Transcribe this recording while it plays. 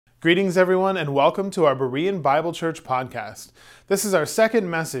Greetings, everyone, and welcome to our Berean Bible Church podcast. This is our second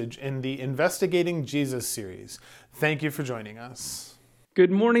message in the Investigating Jesus series. Thank you for joining us.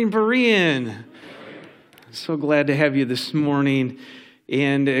 Good morning, Berean. So glad to have you this morning.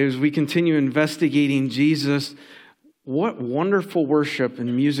 And as we continue investigating Jesus, what wonderful worship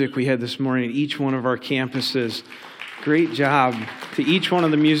and music we had this morning at each one of our campuses. Great job to each one of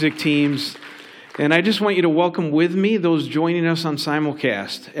the music teams. And I just want you to welcome with me those joining us on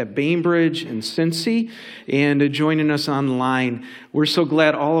simulcast at Bainbridge and Cincy and joining us online. We're so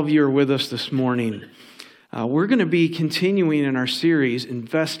glad all of you are with us this morning. We're going to be continuing in our series,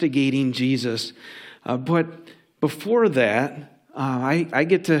 Investigating Jesus. But before that, I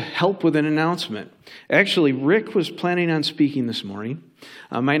get to help with an announcement. Actually, Rick was planning on speaking this morning.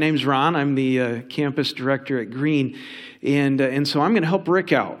 My name's Ron. I'm the campus director at Green. And so I'm going to help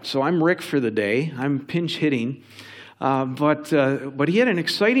Rick out. So I'm Rick for the day. I'm pinch hitting. But he had an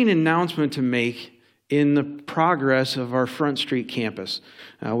exciting announcement to make in the progress of our Front Street campus.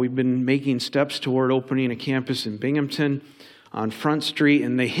 We've been making steps toward opening a campus in Binghamton on Front Street,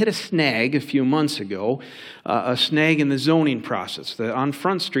 and they hit a snag a few months ago, a snag in the zoning process. That on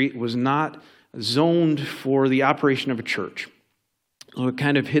Front Street was not zoned for the operation of a church. It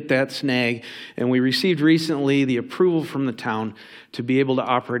kind of hit that snag, and we received recently the approval from the town to be able to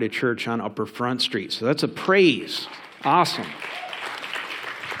operate a church on Upper Front Street. So that's a praise. Awesome.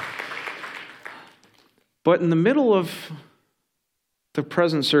 But in the middle of the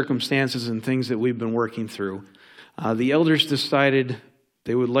present circumstances and things that we've been working through, the elders decided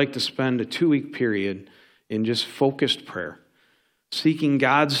they would like to spend a 2-week period in just focused prayer, seeking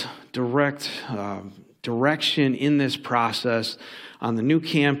God's direction in this process on the new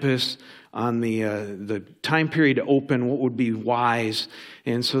campus, on the time period to open, what would be wise.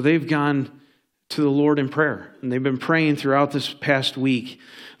 And so they've gone to the Lord in prayer, and they've been praying throughout this past week.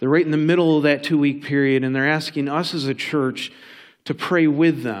 They're right in the middle of that 2-week period, and they're asking us as a church to pray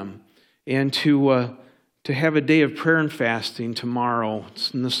with them and to have a day of prayer and fasting tomorrow. It's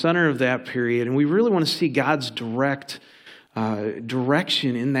in the center of that period, and we really want to see God's direction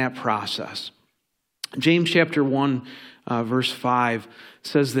in that process. James chapter 1, verse 5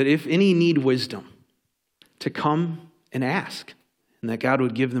 says that if any need wisdom, to come and ask, and that God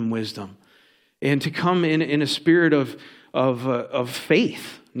would give them wisdom, and to come in a spirit of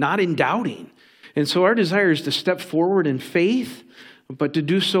faith, not in doubting. And so our desire is to step forward in faith, but to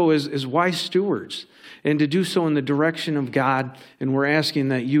do so as wise stewards, and to do so in the direction of God. And we're asking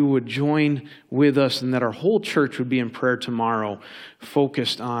that you would join with us and that our whole church would be in prayer tomorrow,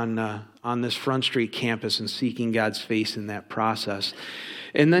 focused on this Front Street campus and seeking God's face in that process.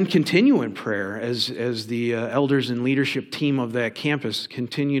 And then continue in prayer as the elders and leadership team of that campus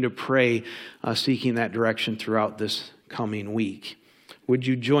continue to pray, seeking that direction throughout this coming week. Would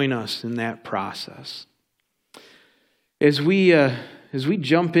you join us in that process? As we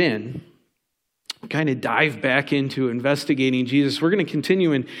jump in, kind of dive back into investigating Jesus. We're going to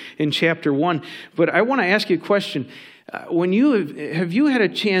continue in chapter 1, but I want to ask you a question. Have you had a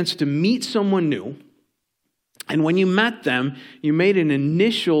chance to meet someone new, and when you met them, you made an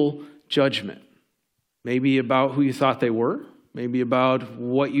initial judgment, maybe about who you thought they were, maybe about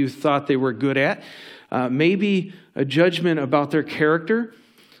what you thought they were good at, maybe a judgment about their character.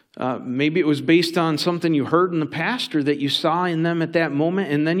 Maybe it was based on something you heard in the past or that you saw in them at that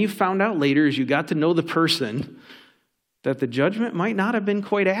moment, and then you found out later as you got to know the person that the judgment might not have been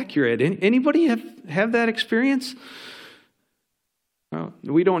quite accurate. Anybody have that experience? Well,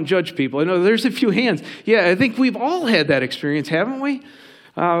 we don't judge people. I know there's a few hands. Yeah, I think we've all had that experience, haven't we?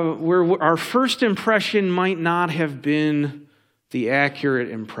 Where our first impression might not have been the accurate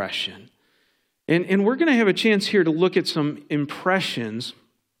impression. And we're going to have a chance here to look at some impressions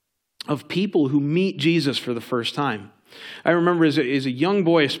of people who meet Jesus for the first time. I remember as a young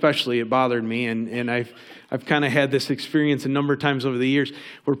boy especially, it bothered me, and I've kind of had this experience a number of times over the years,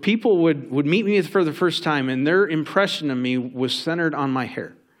 where people would meet me for the first time, and their impression of me was centered on my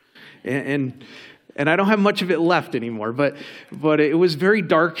hair. And I don't have much of it left anymore, but it was very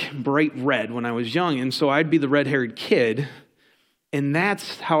dark, bright red when I was young, and so I'd be the red-haired kid, and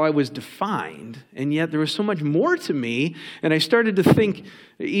that's how I was defined. And yet there was so much more to me, and I started to think,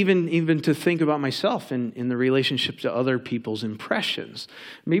 even to think about myself in the relationship to other people's impressions.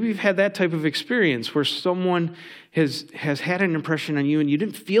 Maybe you've had that type of experience where someone has had an impression on you and you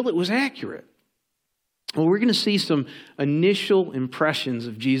didn't feel it was accurate. Well, we're going to see some initial impressions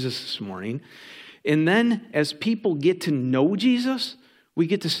of Jesus this morning. And then as people get to know Jesus, we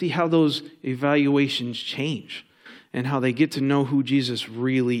get to see how those evaluations change. and how they get to know who Jesus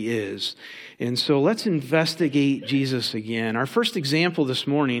really is. And so let's investigate Jesus again. Our first example this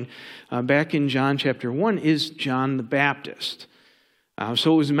morning, back in John chapter 1, is John the Baptist.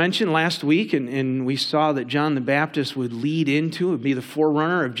 So it was mentioned last week, and we saw that John the Baptist would lead into, would be the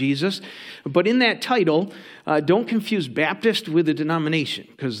forerunner of Jesus. But in that title, don't confuse Baptist with a denomination,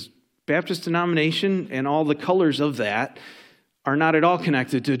 because Baptist denomination and all the colors of that are not at all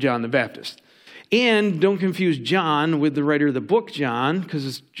connected to John the Baptist. And don't confuse John with the writer of the book John,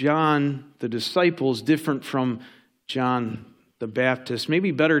 because John the disciple is different from John the Baptist. Maybe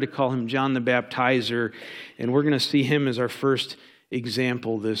better to call him John the Baptizer, and we're going to see him as our first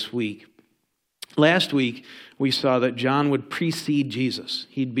example this week. Last week, we saw that John would precede Jesus.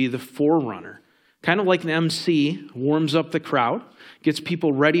 He'd be the forerunner. Kind of like an MC, warms up the crowd, gets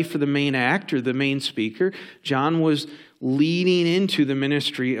people ready for the main act or the main speaker. John was leading into the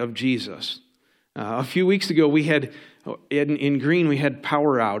ministry of Jesus. A few weeks ago, we had, in Green, we had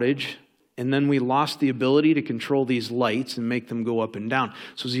power outage, and then we lost the ability to control these lights and make them go up and down.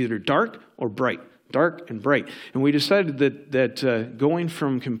 So it was either dark or bright. Dark and bright. And we decided that going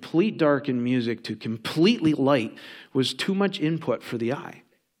from complete dark in music to completely light was too much input for the eye.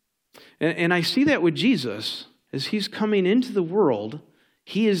 And I see that with Jesus. As he's coming into the world,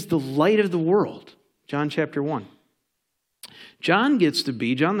 he is the light of the world. John chapter 1. John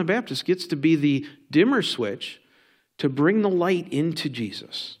the Baptist gets to be the dimmer switch to bring the light into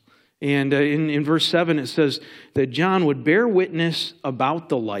Jesus. And in verse 7 it says that John would bear witness about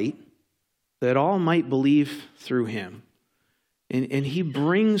the light, that all might believe through him. And he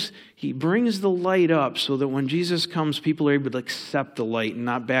brings the light up so that when Jesus comes, people are able to accept the light and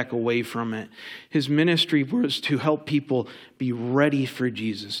not back away from it. His ministry was to help people be ready for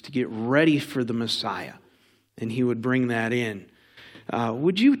Jesus, to get ready for the Messiah. And he would bring that in.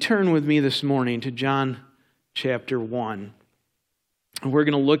 Would you turn with me this morning to John chapter 1? We're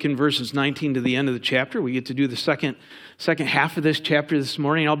going to look in verses 19 to the end of the chapter. We get to do the second half of this chapter this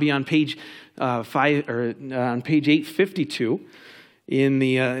morning. I'll be on page on page 852 in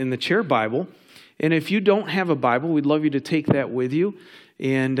the chair Bible. And if you don't have a Bible, we'd love you to take that with you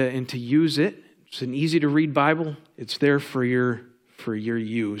and to use it. It's an easy to read Bible. It's there for your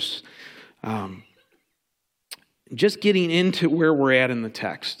use. Just getting into where we're at in the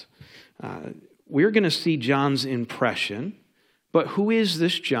text, we're going to see John's impression. But who is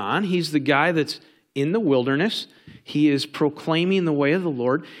this John? He's the guy that's in the wilderness. He is proclaiming the way of the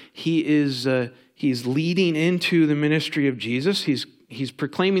Lord. He's leading into the ministry of Jesus. He's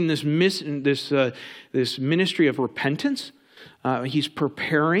proclaiming this ministry of repentance. He's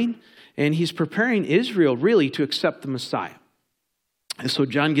preparing Israel really to accept the Messiah. And so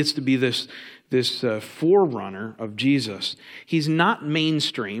John gets to be this forerunner of Jesus. He's not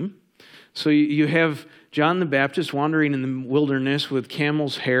mainstream. So you have John the Baptist wandering in the wilderness with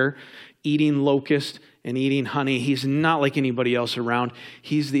camel's hair, eating locust and eating honey. He's not like anybody else around.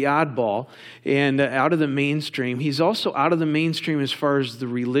 He's the oddball and out of the mainstream. He's also out of the mainstream as far as the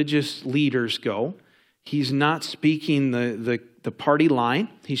religious leaders go. He's not speaking the party line.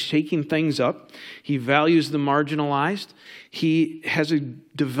 He's shaking things up. He values the marginalized. He has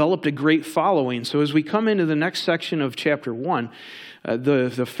developed a great following. So as we come into the next section of chapter 1,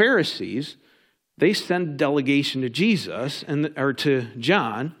 the Pharisees, they send a delegation to Jesus or to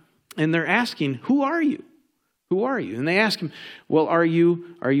John, and they're asking, "Who are you? Who are you?" And they ask him, "Well, are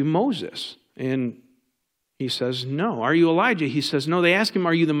you Moses?" And he says, "No." "Are you Elijah?" He says, "No." They ask him,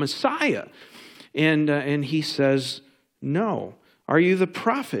 "Are you the Messiah?" And he says, "No." "Are you the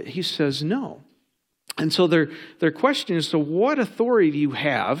prophet?" He says, "No." And so their question is, so what authority do you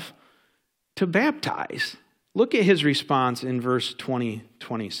have to baptize? Look at his response in verse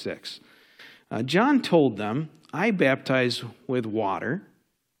 26. John told them, "I baptize with water,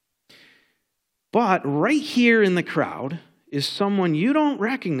 but right here in the crowd is someone you don't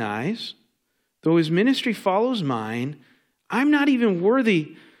recognize. Though his ministry follows mine, I'm not even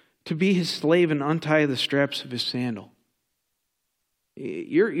worthy to be his slave and untie the straps of his sandal."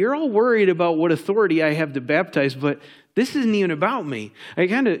 You're all worried about what authority I have to baptize, but this isn't even about me. I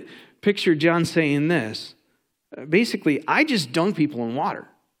kind of picture John saying this. Basically, I just dunk people in water.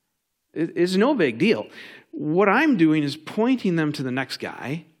 It's no big deal. What I'm doing is pointing them to the next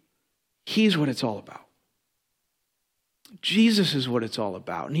guy. He's what it's all about. Jesus is what it's all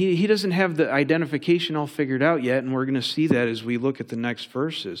about. And he doesn't have the identification all figured out yet, and we're going to see that as we look at the next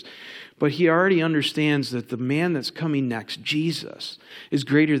verses. But he already understands that the man that's coming next, Jesus, is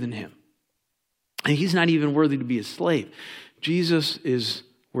greater than him. And he's not even worthy to be a slave. Jesus is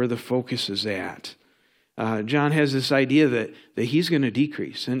where the focus is at. John has this idea that he's going to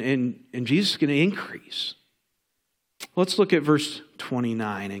decrease and Jesus is going to increase. Let's look at verse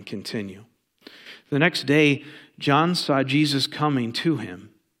 29 and continue. The next day, John saw Jesus coming to him,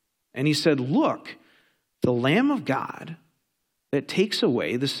 and he said, "Look, the Lamb of God that takes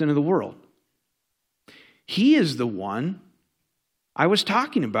away the sin of the world. He is the one I was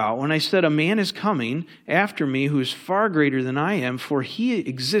talking about when I said, a man is coming after me who is far greater than I am, for he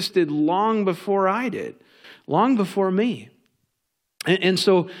existed long before I did, long before me." And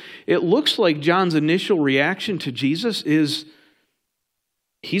so it looks like John's initial reaction to Jesus is,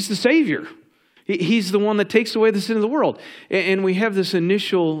 he's the Savior. He's the one that takes away the sin of the world. And we have this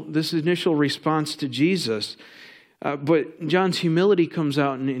initial response to Jesus. But John's humility comes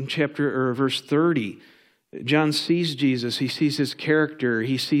out in verse 30. John sees Jesus. He sees his character.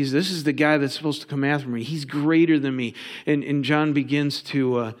 He sees, this is the guy that's supposed to come after me. He's greater than me. And John begins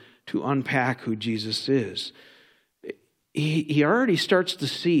to unpack who Jesus is. He already starts to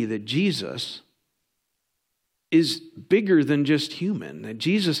see that Jesus is bigger than just human, that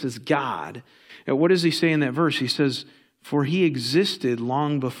Jesus is God. And what does he say in that verse? He says, "For he existed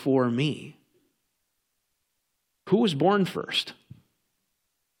long before me." Who was born first?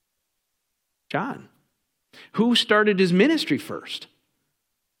 John. Who started his ministry first?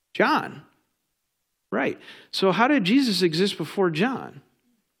 John. Right. So how did Jesus exist before John?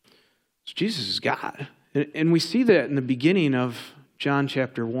 So Jesus is God. And we see that in the beginning of John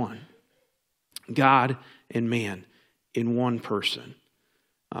chapter 1. God and man in one person.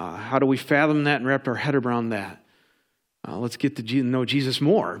 How do we fathom that and wrap our head around that? Let's get to know Jesus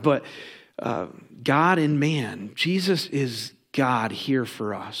more. But God and man, Jesus is God here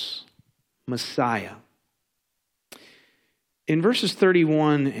for us. Messiah. In verses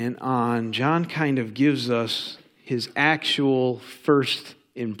 31 and on, John kind of gives us his actual first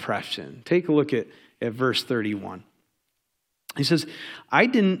impression. Take a look at verse 31. He says, "I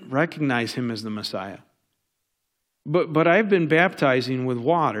didn't recognize him as the Messiah, but I've been baptizing with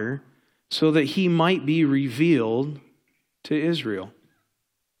water so that he might be revealed to Israel."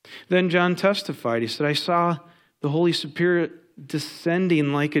 Then John testified. He said, "I saw the Holy Spirit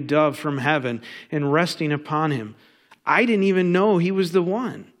descending like a dove from heaven and resting upon him. I didn't even know he was the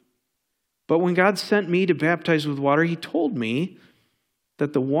one. But when God sent me to baptize with water, he told me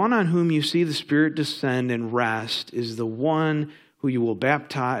that the one on whom you see the Spirit descend and rest is the one who will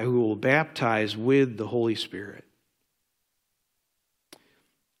baptize with the Holy Spirit."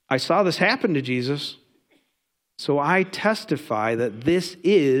 I saw this happen to Jesus, so I testify that this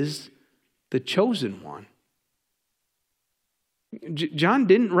is the chosen one. John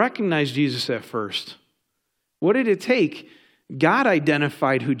didn't recognize Jesus at first. What did it take? God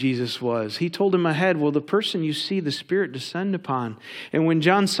identified who Jesus was. He told him ahead, well, the person you see the Spirit descend upon. And when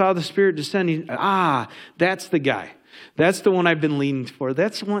John saw the Spirit descending, that's the guy. That's the one I've been leaning for.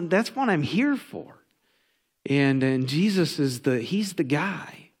 That's one I'm here for. And Jesus he's the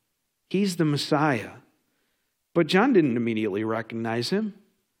guy. He's the Messiah. But John didn't immediately recognize him.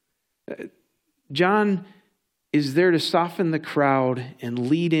 John is there to soften the crowd and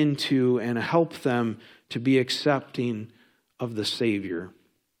lead into and help them to be accepting of the Savior.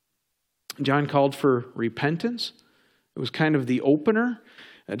 John called for repentance. It was kind of the opener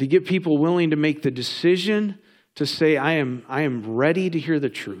to get people willing to make the decision to say, I am ready to hear the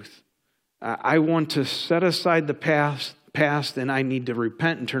truth. I want to set aside the past, and I need to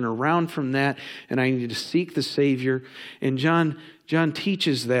repent and turn around from that, and I need to seek the Savior. And John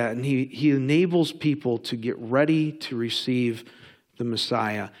teaches that, and he enables people to get ready to receive the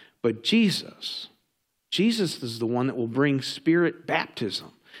Messiah. But Jesus is the one that will bring Spirit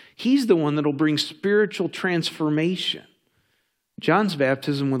baptism. He's the one that will bring spiritual transformation. John's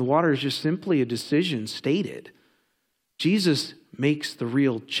baptism with water is just simply a decision stated. Jesus makes the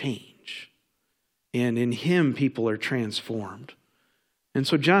real change. And in him, people are transformed. And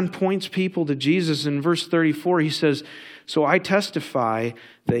so John points people to Jesus. In verse 34, he says, "So I testify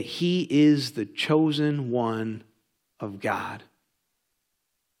that he is the chosen one of God."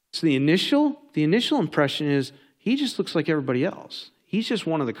 So the initial impression is he just looks like everybody else. He's just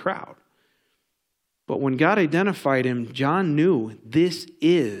one of the crowd. But when God identified him, John knew this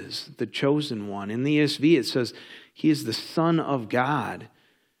is the chosen one. In the ESV, it says he is the Son of God.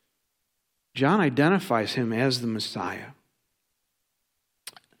 John identifies him as the Messiah.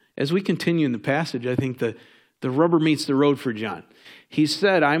 As we continue in the passage, I think the rubber meets the road for John. He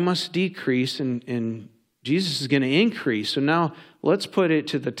said, I must decrease and Jesus is going to increase. So now let's put it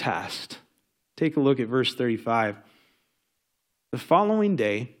to the test. Take a look at verse 35. The following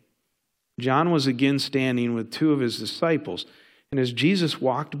day, John was again standing with two of his disciples. And as Jesus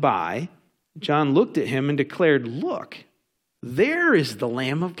walked by, John looked at him and declared, "Look, there is the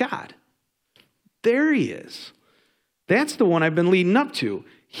Lamb of God." There he is. That's the one I've been leading up to.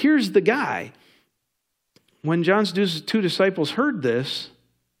 Here's the guy. When John's two disciples heard this,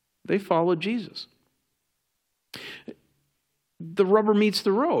 they followed Jesus. The rubber meets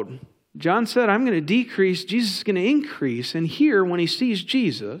the road. John said, I'm going to decrease, Jesus is going to increase. And here, when he sees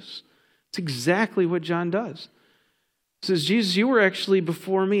Jesus, it's exactly what John does. He says, Jesus, you were actually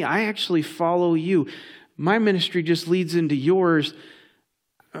before me. I actually follow you. My ministry just leads into yours.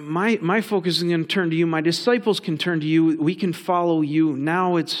 My focus is going to turn to you. My disciples can turn to you. We can follow you.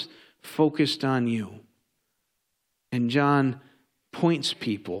 Now it's focused on you. And John points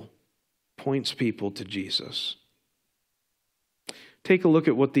people to Jesus. Take a look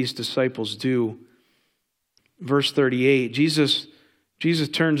at what these disciples do. Verse 38, Jesus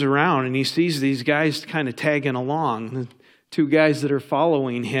turns around and he sees these guys kind of tagging along, the two guys that are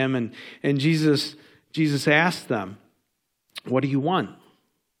following him, and Jesus asks them, what do you want?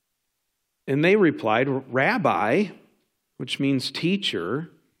 And they replied, Rabbi, which means teacher,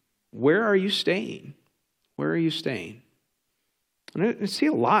 where are you staying? Where are you staying? And I see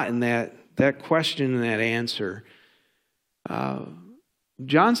a lot in that question and that answer.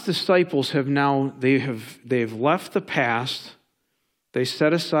 John's disciples have left the past. They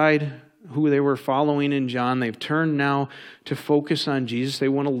set aside who they were following in John. They've turned now to focus on Jesus. They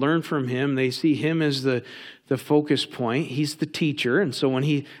want to learn from him. They see him as the focus point. He's the teacher. And so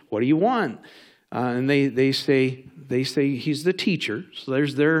what do you want? And they say he's the teacher. So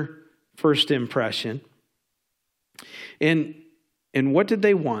there's their first impression. And what did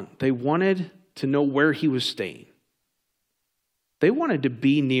they want? They wanted to know where he was staying. They wanted to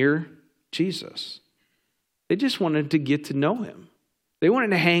be near Jesus. They just wanted to get to know him. They wanted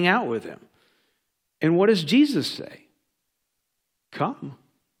to hang out with him. And what does Jesus say? Come.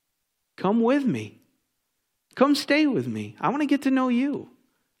 Come with me. Come stay with me. I want to get to know you.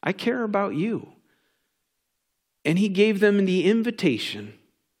 I care about you. And he gave them the invitation.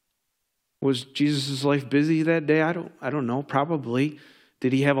 Was Jesus' life busy that day? I don't know. Probably.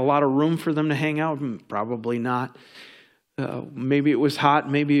 Did he have a lot of room for them to hang out? Probably not. Maybe it was hot.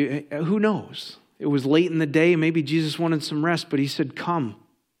 Maybe, who knows? It was late in the day. Maybe Jesus wanted some rest, but he said, come.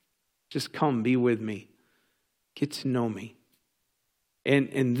 Just come, be with me. Get to know me.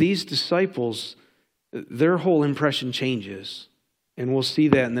 And these disciples, their whole impression changes. And we'll see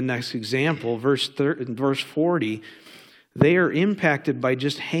that in the next example. Verse 40, they are impacted by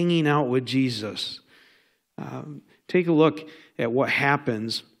just hanging out with Jesus. Take a look at what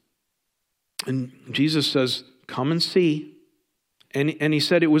happens. And Jesus says, come and see. And he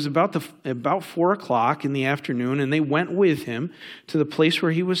said it was about 4 o'clock in the afternoon, and they went with him to the place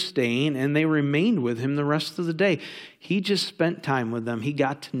where he was staying, and they remained with him the rest of the day. He just spent time with them. He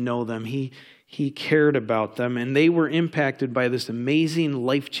got to know them. He cared about them, and they were impacted by this amazing,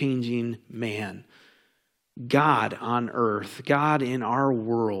 life-changing man. God on earth, God in our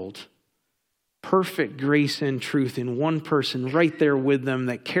world. Perfect grace and truth in one person right there with them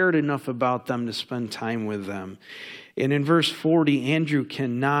that cared enough about them to spend time with them. And in verse 40, Andrew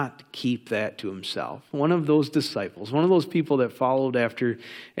cannot keep that to himself. One of those disciples, one of those people that followed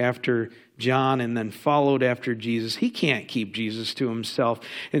after John and then followed after Jesus, he can't keep Jesus to himself.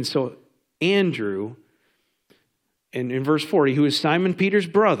 And so Andrew, in verse 40, who is Simon Peter's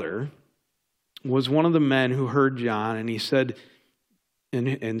brother, was one of the men who heard John, and he said,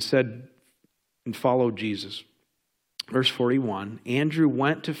 and followed Jesus. Verse 41, Andrew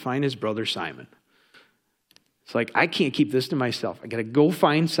went to find his brother Simon. It's like, I can't keep this to myself. I got to go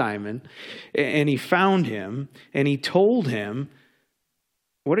find Simon. And he found him, and he told him,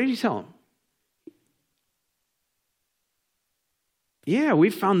 what did he tell him? Yeah, we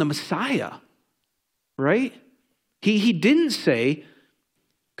found the Messiah, right? He didn't say,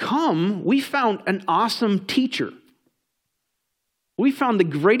 come, we found an awesome teacher. We found the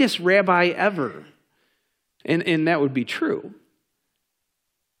greatest rabbi ever. And that would be true.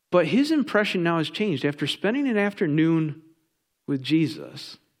 But his impression now has changed. After spending an afternoon with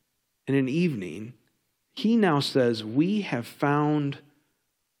Jesus and an evening, he now says, we have found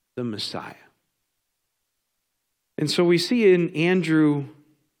the Messiah. And so we see in Andrew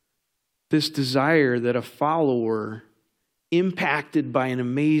this desire that a follower impacted by an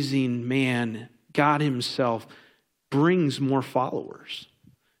amazing man, God himself, brings more followers.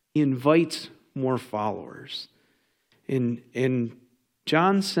 He invites more followers. And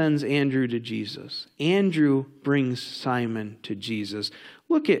John sends Andrew to Jesus. Andrew brings Simon to Jesus.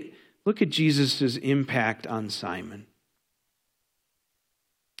 Look at Jesus' impact on Simon.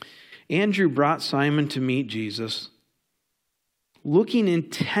 Andrew brought Simon to meet Jesus. Looking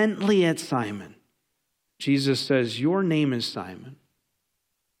intently at Simon, Jesus says, your name is Simon,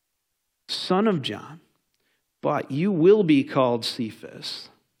 son of John. but you will be called Cephas,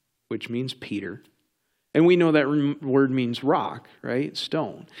 which means Peter. And we know that word means rock, right?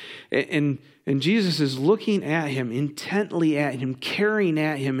 Stone. And Jesus is looking at him, intently at him, caring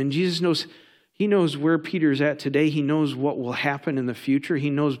at him. And Jesus knows, he knows where Peter's at today. He knows what will happen in the future. He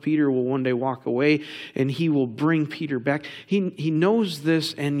knows Peter will one day walk away and he will bring Peter back. He knows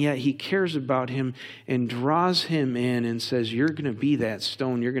this, and yet he cares about him and draws him in and says, you're going to be that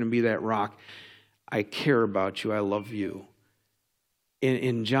stone. You're going to be that rock. I care about you. I love you.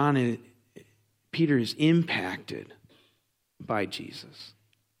 And Peter is impacted by Jesus.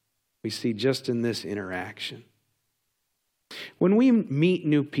 We see just in this interaction. When we meet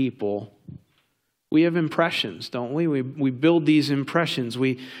new people, we have impressions, don't we? We build these impressions.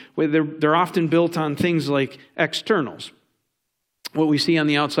 They're often built on things like externals. What we see on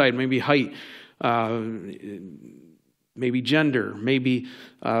the outside, maybe height, maybe gender, maybe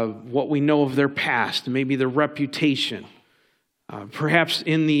what we know of their past, maybe their reputation. Perhaps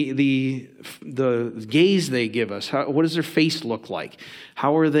in the gaze they give us, what does their face look like?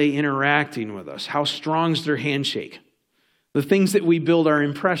 How are they interacting with us? How strong is their handshake? The things that we build our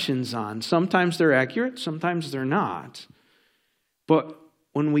impressions on. Sometimes they're accurate, sometimes they're not. But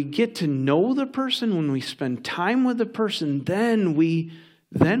when we get to know the person, when we spend time with the person, then we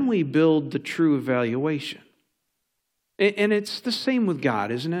build the true evaluation. And it's the same with God,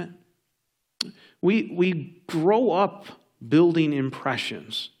 isn't it? We grow up building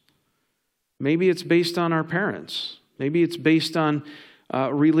impressions. Maybe it's based on our parents. Maybe it's based on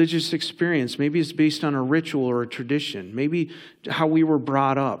religious experience. Maybe it's based on a ritual or a tradition. Maybe how we were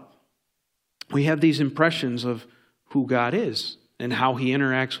brought up. We have these impressions of who God is and how he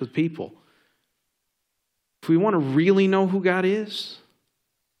interacts with people. If we want to really know who God is,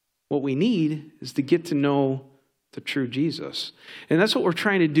 what we need is to get to know the true Jesus. And that's what we're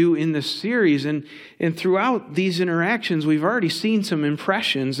trying to do in this series. And throughout these interactions, we've already seen some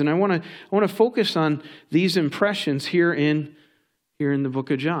impressions. And I want to focus on these impressions here in the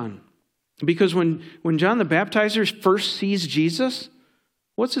book of John. Because when John the Baptizer first sees Jesus,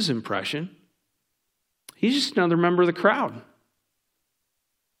 what's his impression? He's just another member of the crowd.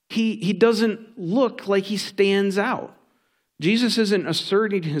 He doesn't look like he stands out. Jesus isn't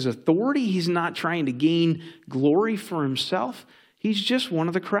asserting his authority. He's not trying to gain glory for himself. He's just one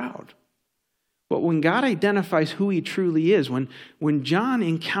of the crowd. But when God identifies who he truly is, when John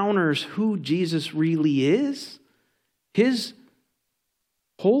encounters who Jesus really is, his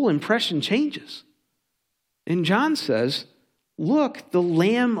whole impression changes. And John says, look, the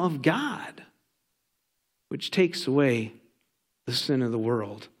Lamb of God, which takes away the sin of the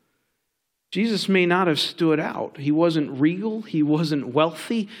world. Jesus may not have stood out. He wasn't regal. He wasn't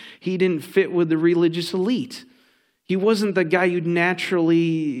wealthy. He didn't fit with the religious elite. He wasn't the guy you'd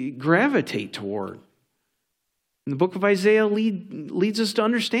naturally gravitate toward. And the book of Isaiah leads us to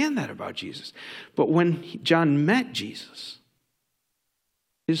understand that about Jesus. But when John met Jesus,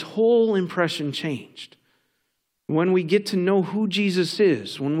 his whole impression changed. When we get to know who Jesus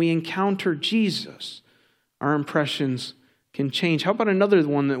is, when we encounter Jesus, our impressions can change. How about another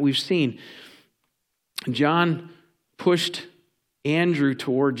one that we've seen? John pushed Andrew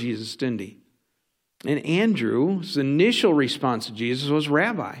toward Jesus, didn't he? And Andrew's initial response to Jesus was,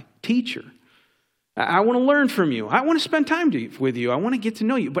 Rabbi, teacher, I want to learn from you. I want to spend time with you. I want to get to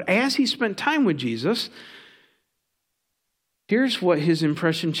know you. But as he spent time with Jesus, here's what his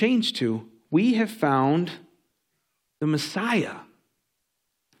impression changed to. We have found the Messiah.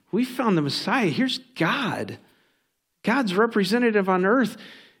 We found the Messiah. Here's God. God's representative on earth.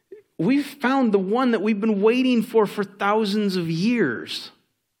 We've found the one that we've been waiting for thousands of years.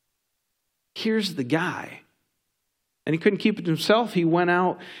 Here's the guy. And he couldn't keep it to himself. He went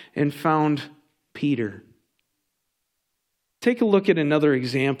out and found Peter. Take a look at another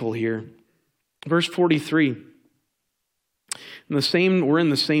example here. Verse 43. We're in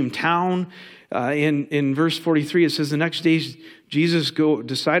the same town. In verse 43, it says, the next day Jesus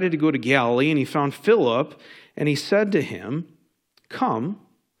decided to go to Galilee, and he found Philip, and he said to him, come,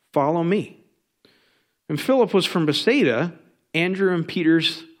 follow me. And Philip was from Bethsaida, Andrew and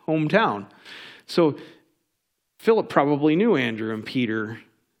Peter's hometown. So Philip probably knew Andrew and Peter.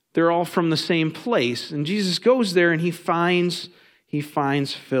 They're all from the same place. And Jesus goes there and he finds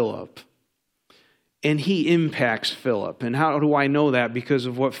Philip. And he impacts Philip. And how do I know that? Because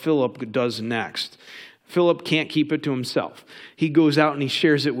of what Philip does next. Philip can't keep it to himself. He goes out and he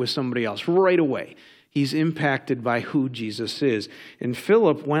shares it with somebody else right away. He's impacted by who Jesus is. And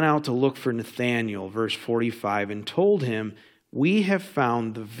Philip went out to look for Nathanael, verse 45, and told him, we have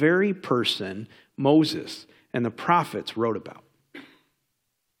found the very person Moses and the prophets wrote about.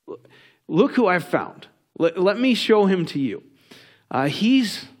 Look who I've found. Let me show him to you.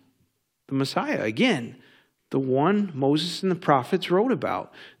 He's the Messiah. Again, the one Moses and the prophets wrote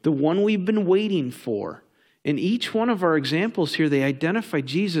about, the one we've been waiting for. In each one of our examples here, they identify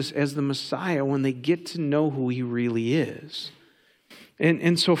Jesus as the Messiah when they get to know who he really is.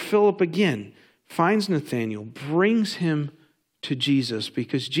 And so Philip, again, finds Nathanael, brings him to Jesus,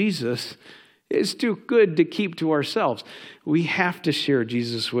 because Jesus is too good to keep to ourselves. We have to share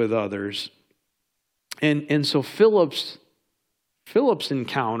Jesus with others. And so Philip's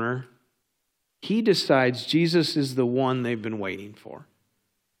encounter, he decides Jesus is the one they've been waiting for.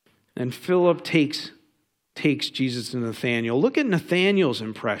 And Philip takes Jesus to Nathanael. Look at Nathanael's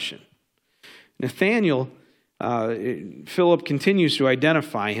impression. Nathanael, Philip continues to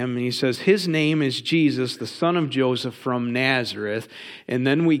identify him, and he says, his name is Jesus, the son of Joseph from Nazareth. And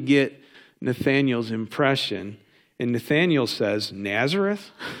then we get Nathanael's impression. And Nathanael says,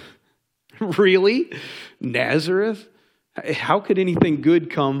 Nazareth? Really? Nazareth? How could anything good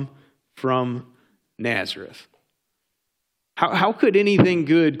come from Nazareth? How could anything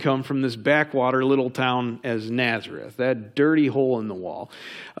good come from this backwater little town as Nazareth, that dirty hole in the wall?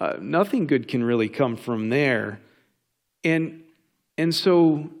 Nothing good can really come from there. And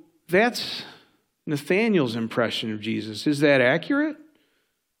so that's Nathanael's impression of Jesus. Is that accurate?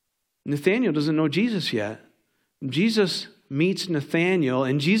 Nathanael doesn't know Jesus yet. Jesus meets Nathanael,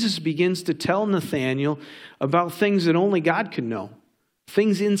 and Jesus begins to tell Nathanael about things that only God could know,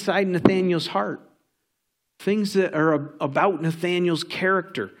 things inside Nathanael's heart. Things that are about Nathanael's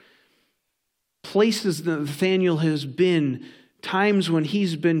character. Places that Nathanael has been. Times when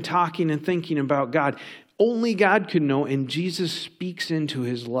he's been talking and thinking about God. Only God could know. And Jesus speaks into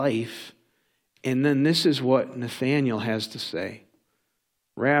his life. And then this is what Nathanael has to say.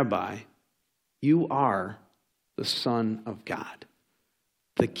 Rabbi, you are the Son of God.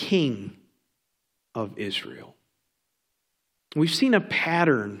 The King of Israel. We've seen a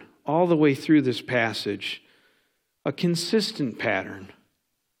pattern all the way through this passage. A consistent pattern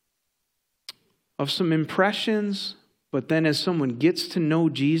of some impressions, but then as someone gets to know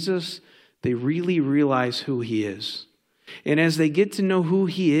Jesus, they really realize who he is. And as they get to know who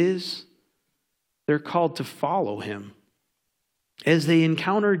he is, they're called to follow him. As they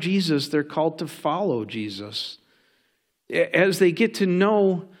encounter Jesus, they're called to follow Jesus. As they get to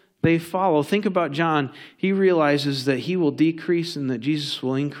know, they follow. Think about John. He realizes that he will decrease and that Jesus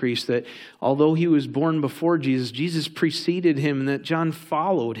will increase. That although he was born before Jesus, Jesus preceded him and that John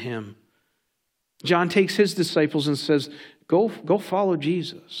followed him. John takes his disciples and says, go follow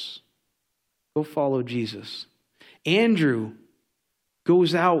Jesus. Go follow Jesus. Andrew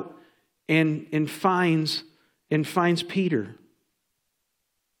goes out and finds Peter.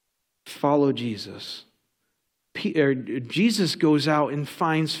 Follow Jesus. Jesus goes out and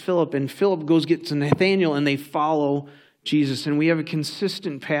finds Philip, and Philip goes get to Nathanael, and they follow Jesus. And we have a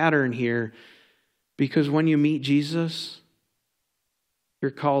consistent pattern here, because when you meet Jesus, you're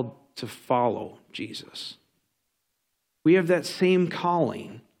called to follow Jesus. We have that same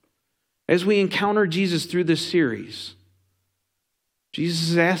calling. As we encounter Jesus through this series,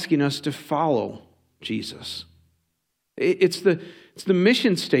 Jesus is asking us to follow Jesus. It's the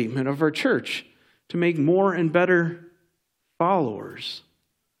mission statement of our church. To make more and better followers.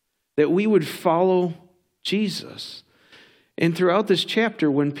 That we would follow Jesus. And throughout this chapter,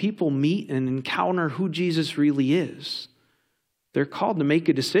 when people meet and encounter who Jesus really is, they're called to make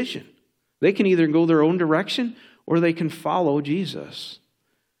a decision. They can either go their own direction or they can follow Jesus.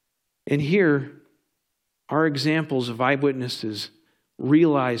 And here, our examples of eyewitnesses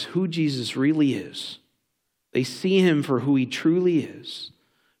realize who Jesus really is. They see him for who he truly is.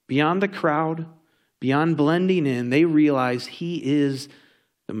 Beyond the crowd, beyond blending in, they realize he is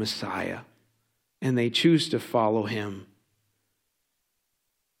the Messiah, and they choose to follow him.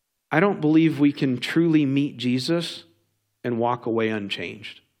 I don't believe we can truly meet Jesus and walk away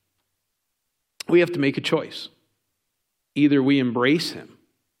unchanged. We have to make a choice. Either we embrace him,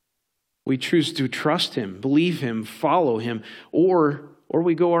 we choose to trust him, believe him, follow him, or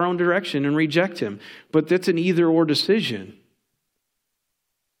we go our own direction and reject him. But that's an either-or decision.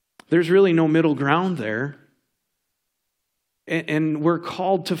 There's really no middle ground there. And we're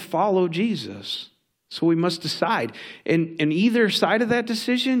called to follow Jesus. So we must decide. And either side of that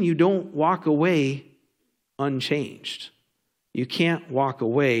decision, you don't walk away unchanged. You can't walk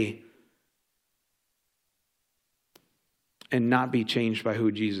away and not be changed by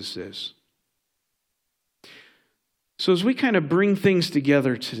who Jesus is. So as we kind of bring things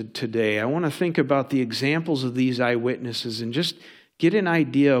together today, I want to think about the examples of these eyewitnesses and just get an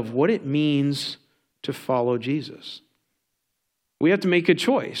idea of what it means to follow Jesus. We have to make a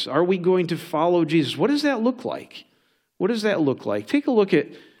choice. Are we going to follow Jesus? What does that look like? What does that look like? Take a look at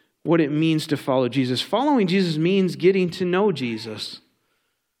what it means to follow Jesus. Following Jesus means getting to know Jesus.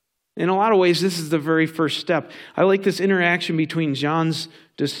 In a lot of ways, this is the very first step. I like this interaction between John's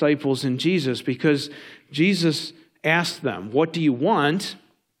disciples and Jesus because Jesus asked them, "What do you want?"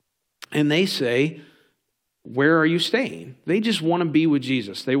 And they say, "Where are you staying?" They just want to be with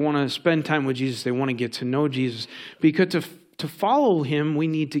Jesus. They want to spend time with Jesus. They want to get to know Jesus. Because to follow him, we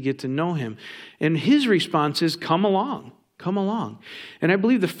need to get to know him. And his response is, "Come along, come along." And I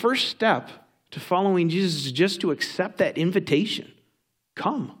believe the first step to following Jesus is just to accept that invitation.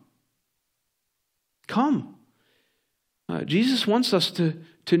 Come. Come. Jesus wants us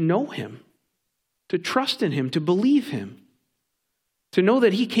to know him, to trust in him, to believe him, to know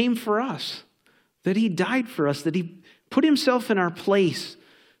that he came for us, that he died for us, that he put himself in our place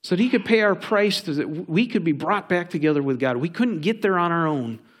so that he could pay our price so that we could be brought back together with God. We couldn't get there on our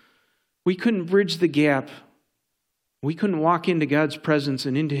own. We couldn't bridge the gap. We couldn't walk into God's presence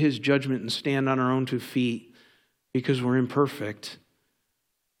and into his judgment and stand on our own 2 feet because we're imperfect.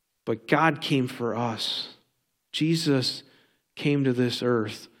 But God came for us. Jesus came to this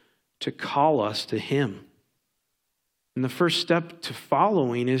earth to call us to him. And the first step to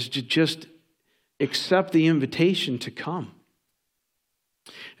following is to just accept the invitation to come.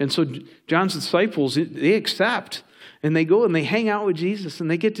 And so John's disciples, they accept, and they go and they hang out with Jesus,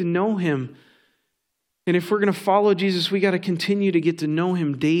 and they get to know him. And if we're going to follow Jesus, we got to continue to get to know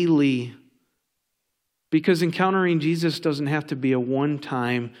him daily. Because encountering Jesus doesn't have to be a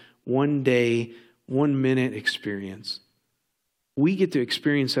one-time, one-day, one-minute experience. We get to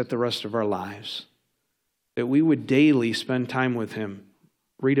experience that the rest of our lives. That we would daily spend time with him,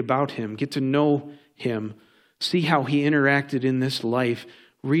 read about him, get to know him, see how he interacted in this life,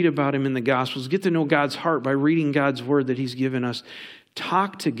 read about him in the Gospels, get to know God's heart by reading God's word that he's given us,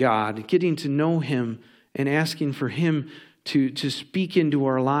 talk to God, getting to know him and asking for him to speak into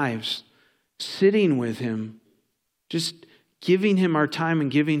our lives, sitting with him, just giving him our time and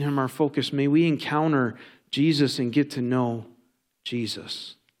giving him our focus. May we encounter Jesus and get to know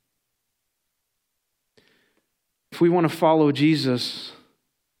Jesus. If we want to follow Jesus,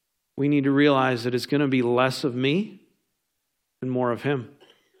 we need to realize that it's going to be less of me and more of him.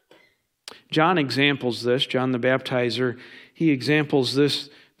 John examples this, John the Baptizer, he examples this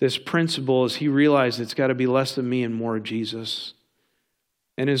principle as he realized it's got to be less of me and more of Jesus.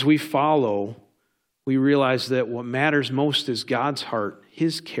 And as we follow, we realize that what matters most is God's heart,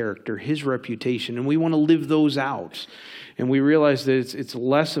 his character, his reputation, and we want to live those out. And we realize that it's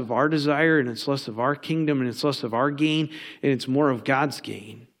less of our desire, and it's less of our kingdom, and it's less of our gain, and it's more of God's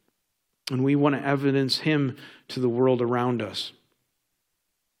gain. And we want to evidence him to the world around us.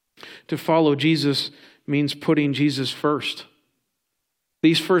 To follow Jesus means putting Jesus first.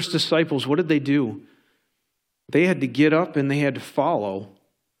 These first disciples, what did they do? They had to get up and they had to follow.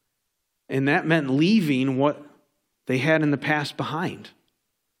 And that meant leaving what they had in the past behind.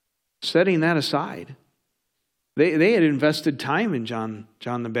 Setting that aside. They had invested time in John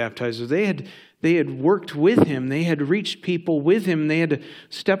the Baptizer. They had worked with him. They had reached people with him. They had to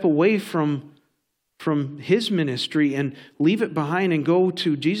step away from his ministry and leave it behind and go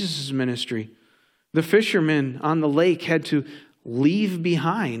to Jesus' ministry. The fishermen on the lake had to leave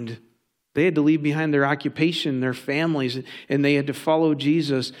behind. They had to leave behind their occupation, their families, and they had to follow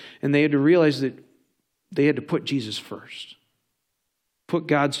Jesus. And they had to realize that they had to put Jesus first. Put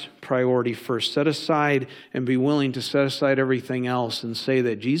God's priority first. Set aside and be willing to set aside everything else and say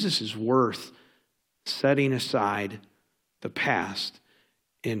that Jesus is worth setting aside the past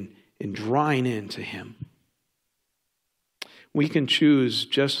and drawing into him. We can choose,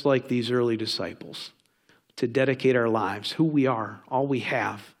 just like these early disciples, to dedicate our lives, who we are, all we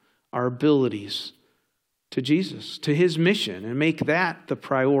have, our abilities, to Jesus, to his mission, and make that the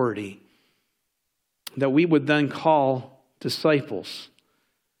priority that we would then call disciples.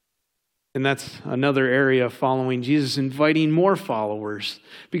 And that's another area of following Jesus, inviting more followers,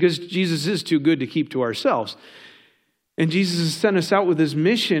 because Jesus is too good to keep to ourselves. And Jesus has sent us out with his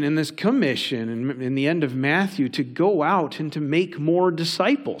mission and this commission in the end of Matthew to go out and to make more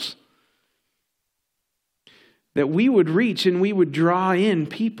disciples. That we would reach and we would draw in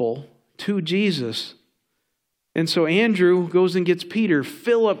people to Jesus. And so Andrew goes and gets Peter.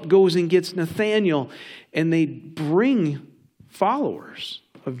 Philip goes and gets Nathanael. And they bring followers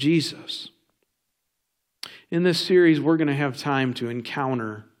of Jesus. In this series, we're going to have time to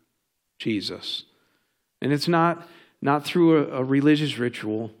encounter Jesus. And it's not through a religious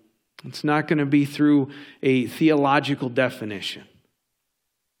ritual. It's not going to be through a theological definition.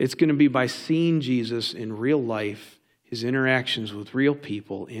 It's going to be by seeing Jesus in real life, his interactions with real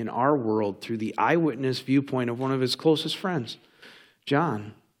people in our world through the eyewitness viewpoint of one of his closest friends,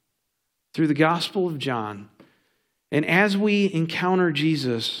 John, through the Gospel of John. And as we encounter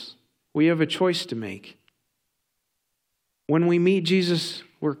Jesus, we have a choice to make. When we meet Jesus,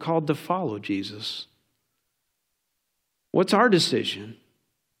 we're called to follow Jesus. What's our decision?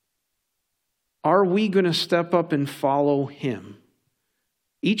 Are we going to step up and follow him?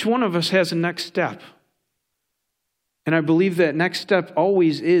 Each one of us has a next step. And I believe that next step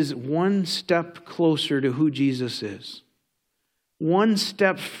always is one step closer to who Jesus is. One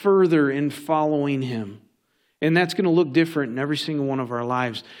step further in following him. And that's going to look different in every single one of our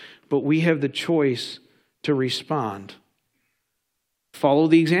lives. But we have the choice to respond. Follow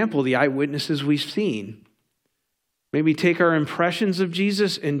the example, the eyewitnesses we've seen. Maybe take our impressions of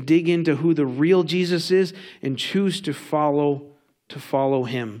Jesus and dig into who the real Jesus is and choose to follow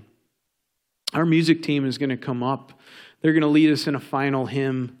him. Our music team is going to come up. They're going to lead us in a final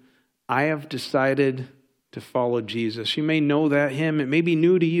hymn. I have decided to follow Jesus. You may know that hymn. It may be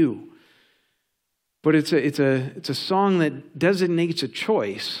new to you. But it's a song that designates a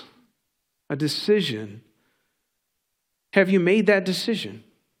choice, a decision. Have you made that decision?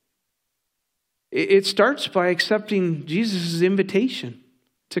 It starts by accepting Jesus' invitation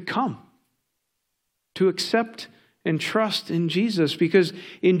to come, to accept and trust in Jesus, because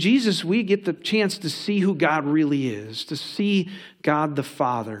in Jesus we get the chance to see who God really is, to see God the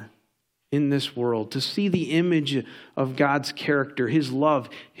Father in this world, to see the image of God's character, his love,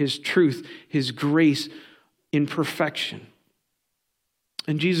 his truth, his grace in perfection.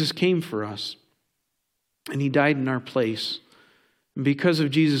 And Jesus came for us, and he died in our place. And because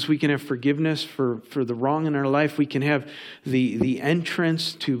of Jesus, we can have forgiveness for the wrong in our life. We can have the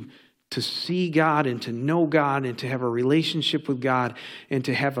entrance to see God and to know God and to have a relationship with God and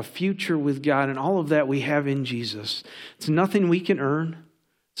to have a future with God. And all of that we have in Jesus. It's nothing we can earn.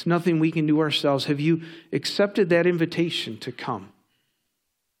 It's nothing we can do ourselves. Have you accepted that invitation to come,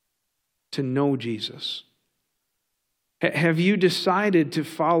 to know Jesus? Have you decided to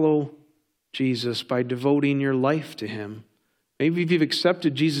follow Jesus by devoting your life to him? Maybe if you've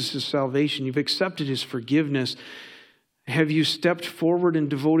accepted Jesus' salvation, you've accepted his forgiveness, have you stepped forward and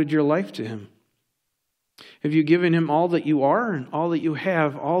devoted your life to him? Have you given him all that you are and all that you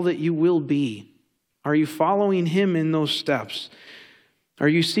have, all that you will be? Are you following him in those steps? Are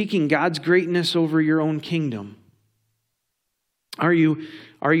you seeking God's greatness over your own kingdom? Are you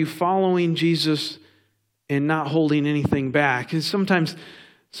following Jesus and not holding anything back? And sometimes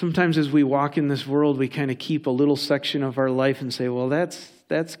as we walk in this world, we kind of keep a little section of our life and say, well,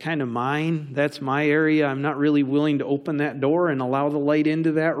 that's kind of mine. That's my area. I'm not really willing to open that door and allow the light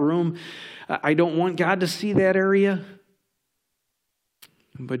into that room. I don't want God to see that area.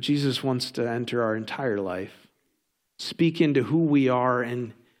 But Jesus wants to enter our entire life, speak into who we are,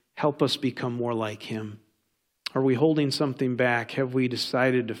 and help us become more like him. Are we holding something back? Have we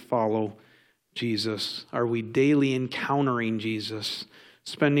decided to follow Jesus? Are we daily encountering Jesus,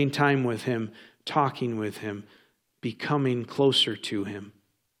 spending time with him, talking with him, becoming closer to him?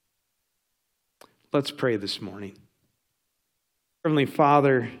 Let's pray this morning. Heavenly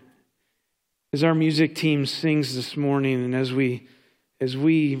Father, as our music team sings this morning and as we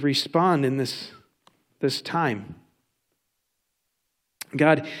respond in this time,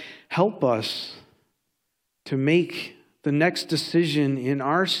 God, help us to make the next decision in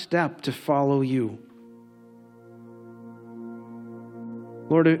our step to follow you.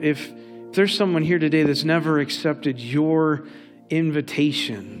 Lord, if there's someone here today that's never accepted your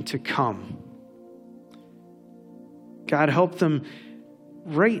invitation to come, God, help them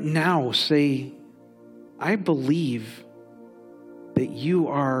right now say, I believe that you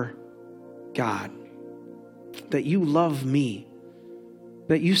are God, that you love me,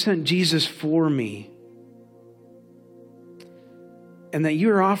 that you sent Jesus for me, and that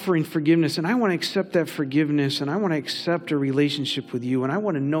you're offering forgiveness, and I want to accept that forgiveness, and I want to accept a relationship with you, and I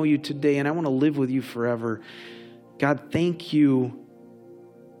want to know you today, and I want to live with you forever. God, thank you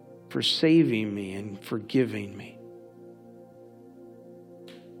for saving me and forgiving me.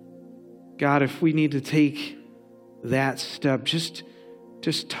 God, if we need to take that step, just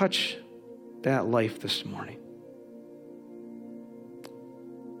touch that life this morning.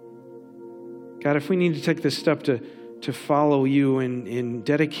 God, if we need to take this step to follow you and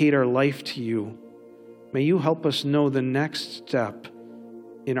dedicate our life to you, may you help us know the next step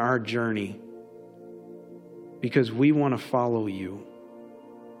in our journey, because we want to follow you.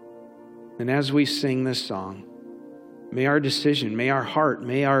 And as we sing this song, may our decision, may our heart,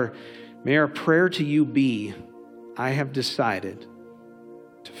 may our prayer to you be, I have decided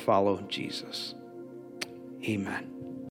to follow Jesus. Amen.